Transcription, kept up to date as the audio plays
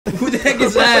Who the heck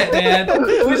is that, man?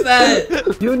 Who's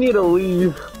that? You need to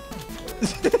leave.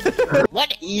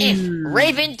 What if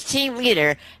Raven team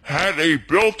leader had a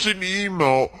built-in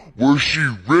emote where she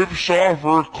rips off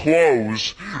her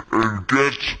clothes and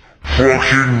gets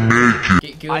fucking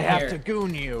naked. Goon I have here. to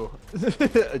goon you.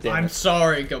 I'm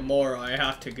sorry, Gamora. I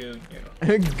have to goon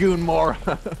you. Goon more.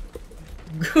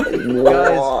 Goon.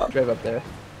 Guys, drive up there.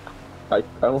 I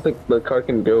don't think the car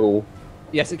can go.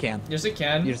 Yes, it can. Yes, it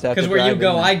can. You just have Because to where you drive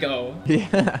go, in. I go.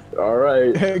 Yeah.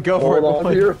 Alright. Go for Hold it, on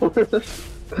boy. here.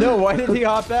 No, why did he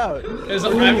hop out? Is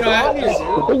I'm not here.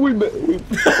 Oh,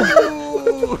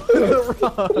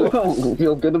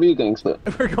 You're gonna be a gangster.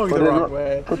 We're going Put the it wrong up.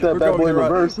 way. Put that We're bad boy going in the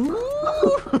reverse.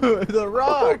 Ooh, the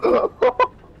rock.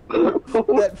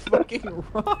 That fucking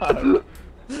rock.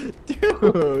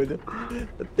 Dude,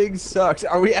 the thing sucks.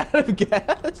 Are we out of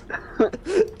gas?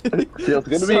 Feels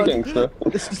good to be a gangster.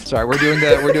 Sorry, we're doing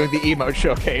the emote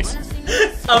showcase.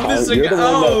 I'm missing You're the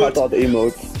one that out. packed all the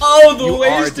emotes. Oh, the You are,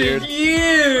 wasted dude.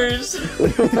 years.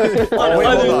 Oh, wait,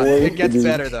 hold on. It gets Dude.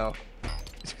 better though.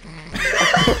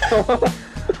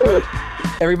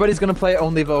 Everybody's gonna play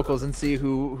only vocals and see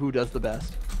who does the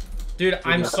best. Dude,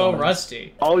 I'm so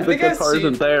rusty. Oh, I the think I've guitar seen-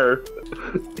 isn't there.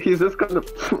 He's just gonna.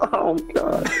 Oh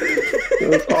god.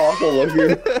 That's awful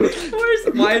looking.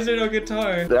 Why is there no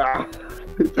guitar? Ah.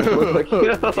 It just looks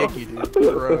like- Dicky, dude.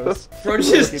 Gross. Bro,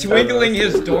 just twinkling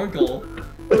his dorkle.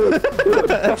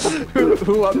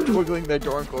 Who up twiggling their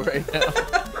dorkle right now?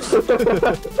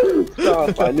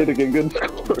 Stop, I need to get good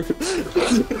scores.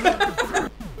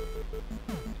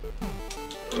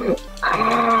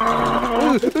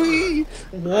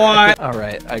 What?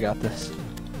 Alright, I got this.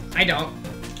 I don't.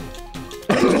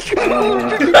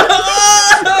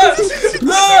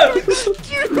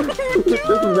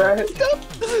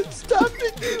 Stop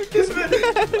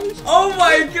it! Oh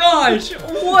my gosh!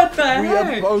 What the We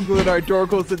heck? unbungling our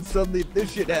dorkles and suddenly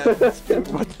this shit happens, dude.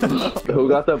 What the hell? Who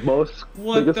got the most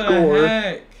What biggest the score?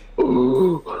 heck?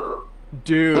 Ooh.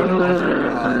 Dude,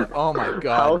 oh my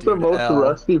god. How's the dude, most L.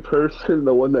 rusty person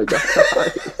the one that got the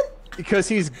highest? Because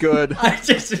he's good. I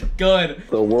just good.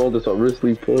 The world is a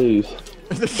risky place.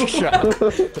 Shut up.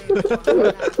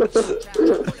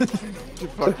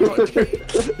 Fuck you,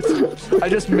 dude. I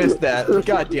just missed that.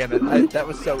 God damn it. That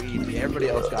was so easy. Everybody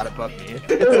else got it but me.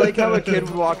 It's like how a kid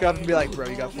would walk up and be like, bro,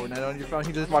 you got Fortnite on your phone?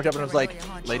 He just walked up and was like,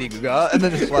 Lady Gaga, and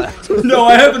then just left. No,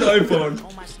 I have an iPhone.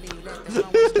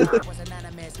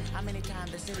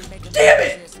 Damn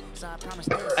it!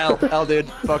 L, dude.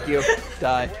 Fuck you.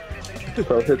 Die.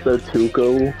 So hit the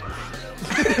Tuco.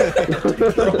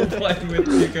 Bro, playing with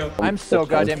Nico. I'm so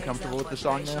goddamn comfortable with the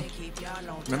song now.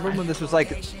 Remember when this was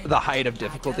like the height of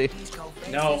difficulty?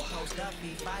 No.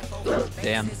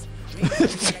 Damn.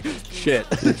 Shit.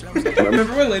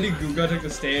 Remember when Lady Gaga took the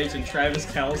stage and Travis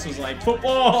Kelce was like,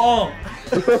 football!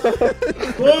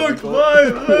 Look, my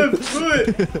left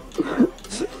foot!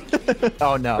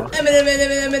 Oh no.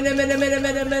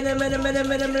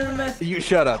 You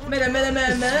shut up.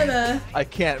 I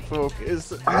can't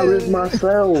focus. I was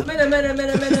myself. I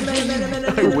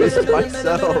whisked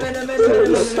myself.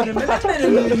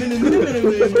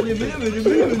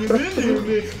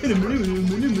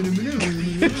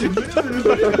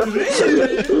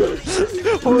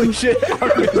 Holy shit.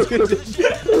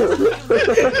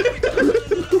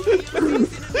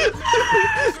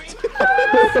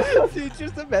 Dude,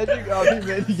 just imagine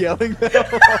Omni-Man yelling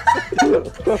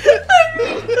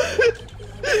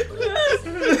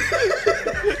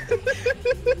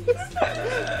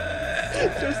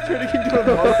just turning into a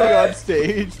monkey on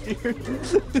stage,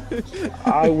 dude.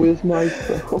 I was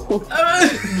myself.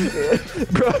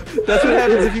 Bro, that's what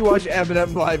happens if you watch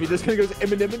Eminem live. He just kind of goes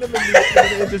Eminem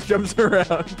and just jumps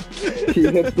around. He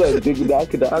hits the dig da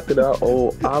da da.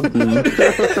 Oh, I'm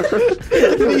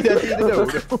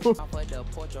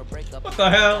What the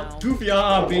hell? Goofy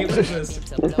beat with this.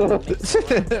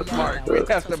 Mark, we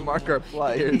have to mark our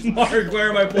flyers. Mark, where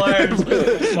are my pliers?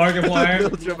 Markiplier.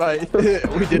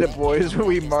 We did it, boys.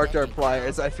 We marked our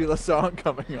pliers. I feel a song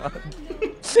coming on.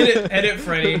 Edit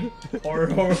Freddy. Horror.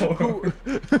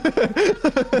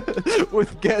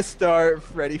 With guest star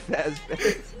Freddy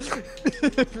Fazbear.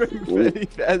 Freddy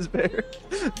Fazbear.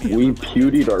 We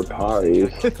beautied our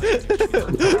pies.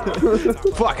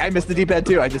 Fuck, I missed the D-pad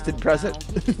too. I just didn't press it.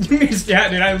 Yeah,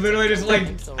 dude, I literally just like,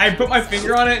 I put my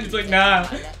finger on it and it's like, nah.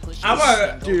 I'm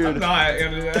not gonna do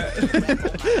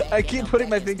that. I keep putting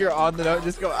my finger on the note and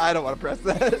just go, I don't want to press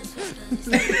that.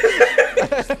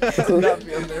 I'm not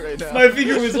feeling it right now. My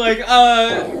finger was like,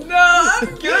 no,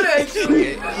 I'm good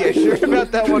actually. Yeah, sure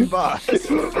about that one box.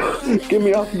 Get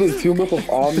me off of the zoom up of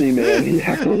Omni, man. He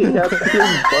has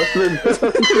busted.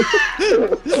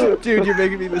 Dude, you're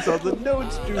making me miss all the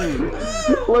notes, dude.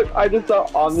 Look, I just saw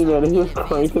Omni, man. He was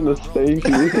cranking the stage.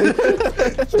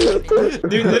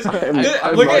 Dude,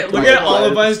 look at all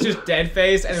of us just dead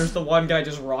face, and there's the one guy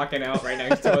just rocking out right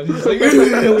next to us. He's like,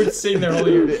 we're sitting there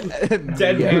holding your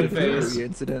deadpan face.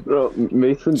 Incident. Bro,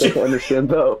 Mason doesn't understand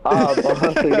though. Boss,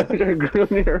 I got your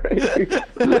grooming right here.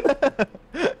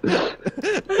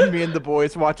 Me and the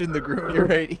boys watching the Grunier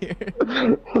right here.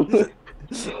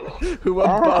 Who was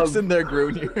bossing their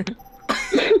Grunier?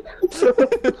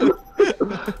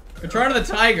 Return of the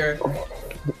Tiger.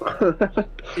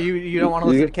 You don't want to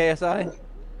listen to KSI?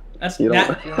 That's You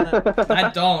don't-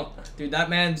 that don't. Dude, that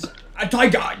man's a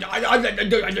tiger.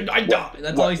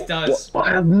 That's all he does. I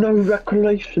have no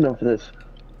recollection of this.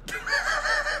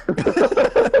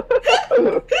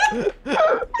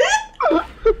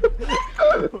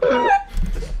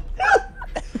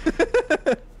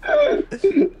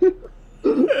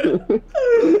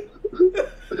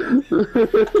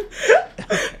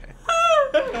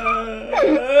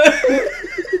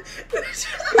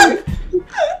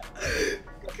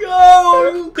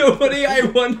 Go! Nobody, I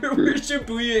wonder where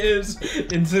Shibuya is.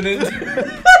 Incident.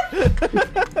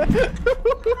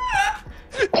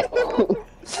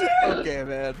 Okay,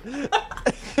 man.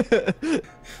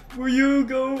 Where you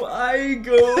go, I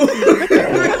go.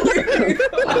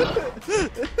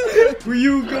 Where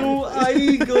you go,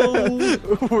 I go.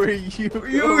 Where you Where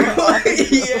you go,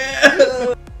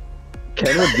 yeah.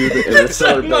 Can we do the The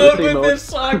Interstellar mode dancing with mode? this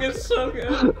song is so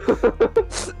good.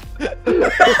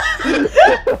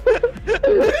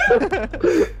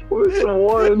 Which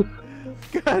one?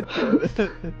 God damn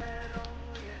it.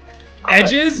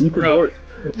 Edges? You can Bro. work.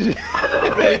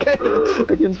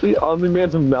 I can see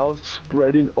Omni-Man's mouth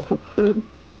spreading open.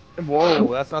 Whoa,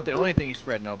 that's not the only thing he's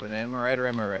spreading open. Am I right or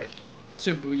am I right?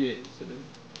 Shibuya incident.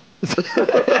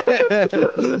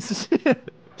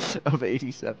 Of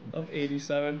 87. Of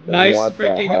 87. Nice What the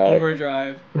freaking heck?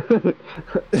 overdrive.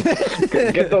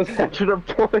 Get those extra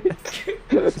points.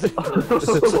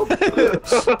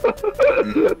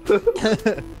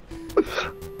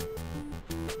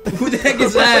 Who the heck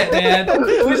is that, man?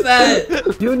 Who's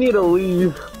that? You need to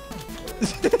leave.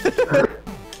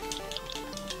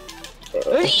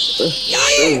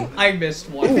 I missed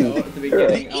one though at the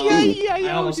beginning. I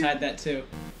almost had that too.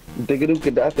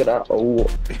 Oh.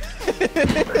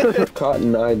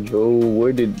 Cotton Eye Joe,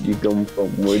 where did you come from?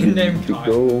 Where did Name you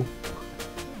go?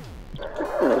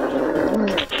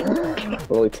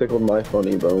 Well, it tickled my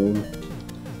funny bone.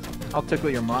 I'll tickle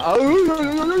your mom. Oh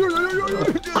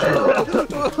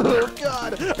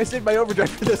god! I saved my overdrive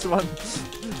for this one.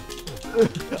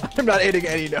 I'm not hitting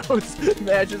any notes.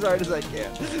 Match as hard as I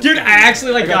can. Dude, I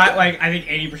actually got I think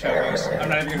 80% votes. I'm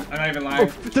not even lying.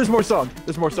 Oh, there's more song.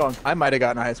 There's more song. I might have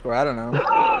gotten a high score. I don't know.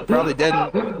 Probably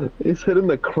didn't. He's hitting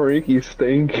the cranky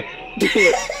stink.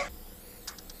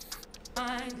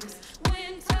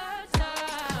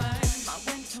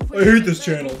 I hate this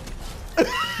channel.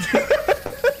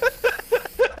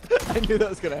 I knew that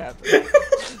was gonna happen.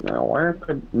 Now, where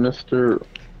could Mr.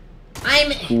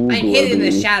 I'm Ooh, hidden in the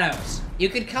buddy. shadows. You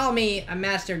could call me a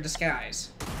master of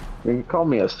disguise. You can call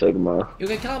me a Sigma. You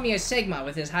could call me a Sigma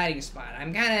with his hiding spot.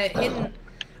 I'm kind of hidden.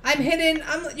 I'm hidden.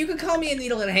 You could call me a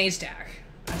needle in a haystack.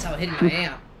 That's how hidden I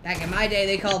am. Back in my day,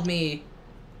 they called me,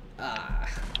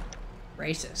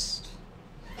 racist.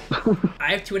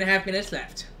 I have 2.5 minutes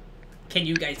left. Can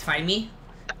you guys find me,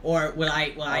 or will I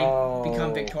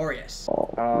become victorious?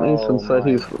 Mason said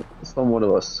he's somewhat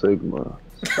of a Sigma.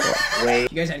 Wait.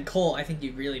 If you guys had Cole, I think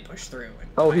you'd really push through.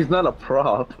 Oh, he's not a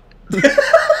prop.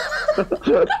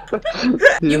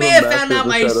 You may have found out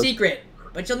my secret,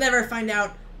 but you'll never find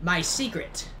out my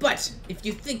secret. But if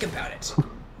you think about it,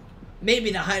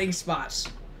 maybe the hiding spots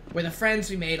were the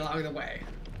friends we made along the way.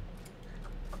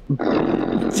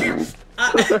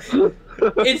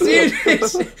 It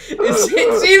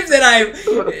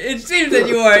seems that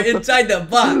you are inside the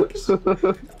box.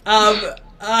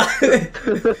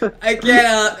 I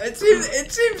can't. It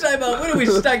seems I'm. When are we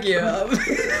stuck here?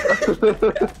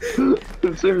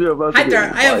 It seems you're about to Hunter,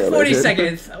 get I have 40 violated.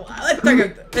 seconds.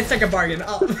 Let's take a bargain.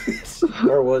 Oh.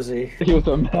 Where was he? He was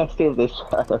a master of the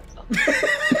shadows.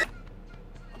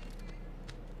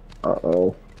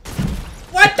 Uh-oh.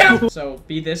 What the? So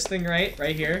be this thing right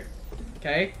here.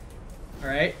 Okay. All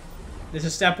right. This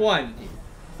is step 1.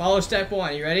 Follow step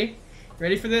 1. You ready?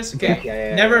 Ready for this? Okay.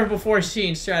 Yeah. Never before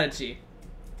seen strategy.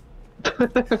 I'm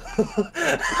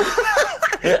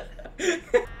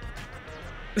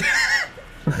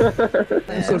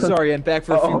so sorry, and back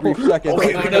for a few brief seconds.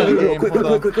 Okay, no, quick, hold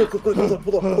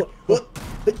on.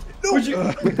 No! Would you...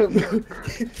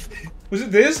 Was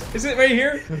it this? Is it right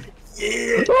here?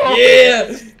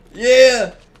 Yeah!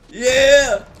 Yeah!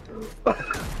 Yeah!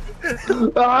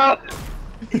 Ah!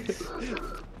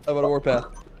 How about a warpath?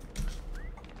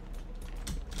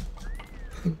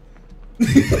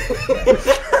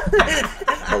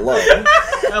 Hello.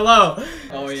 Hello.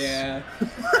 Oh yeah.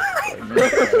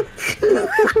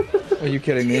 Are you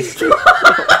kidding me?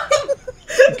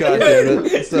 God damn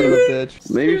it, son of a bitch.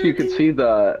 Maybe if you could see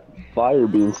the fire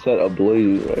being set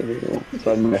ablaze right here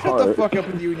inside my Shut heart. the fuck up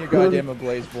with you and your goddamn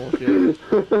ablaze bullshit.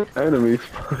 Enemy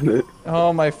spotted.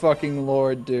 Oh my fucking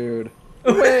lord, dude.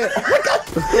 Wait,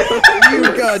 you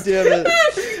goddamn it.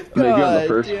 Maybe on the God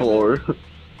first damn it. floor.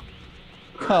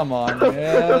 Come on,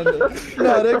 man.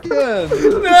 Not again.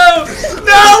 No!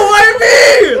 No! Why me?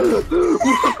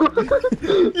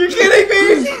 You kidding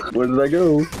me? Where did I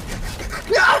go?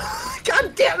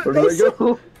 God damn it, Where did I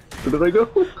go? Where did I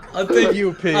go? I'll take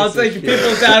You piece I'll of take shit.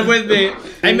 people down with me.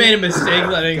 I made a mistake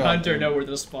letting God Hunter damn. know where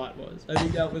the spot was. I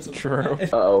think that was a True.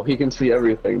 Uh-oh, he can see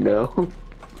everything now.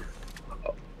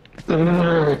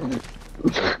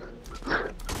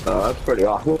 Oh, that's pretty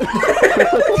awful.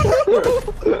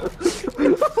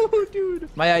 Oh, dude.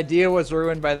 My idea was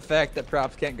ruined by the fact that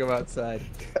props can't go outside.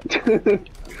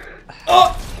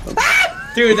 Oh!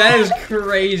 Dude, that is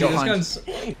crazy. Go This Hunt.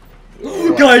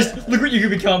 gun's... Guys, look what you can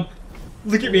become.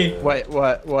 Look at me. Wait,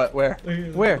 what, where? Where?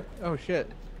 Where? Oh, shit.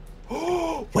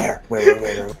 Where?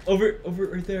 Over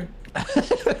right there.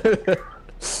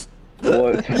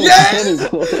 What? Yes!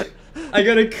 I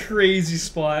got a crazy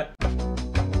spot.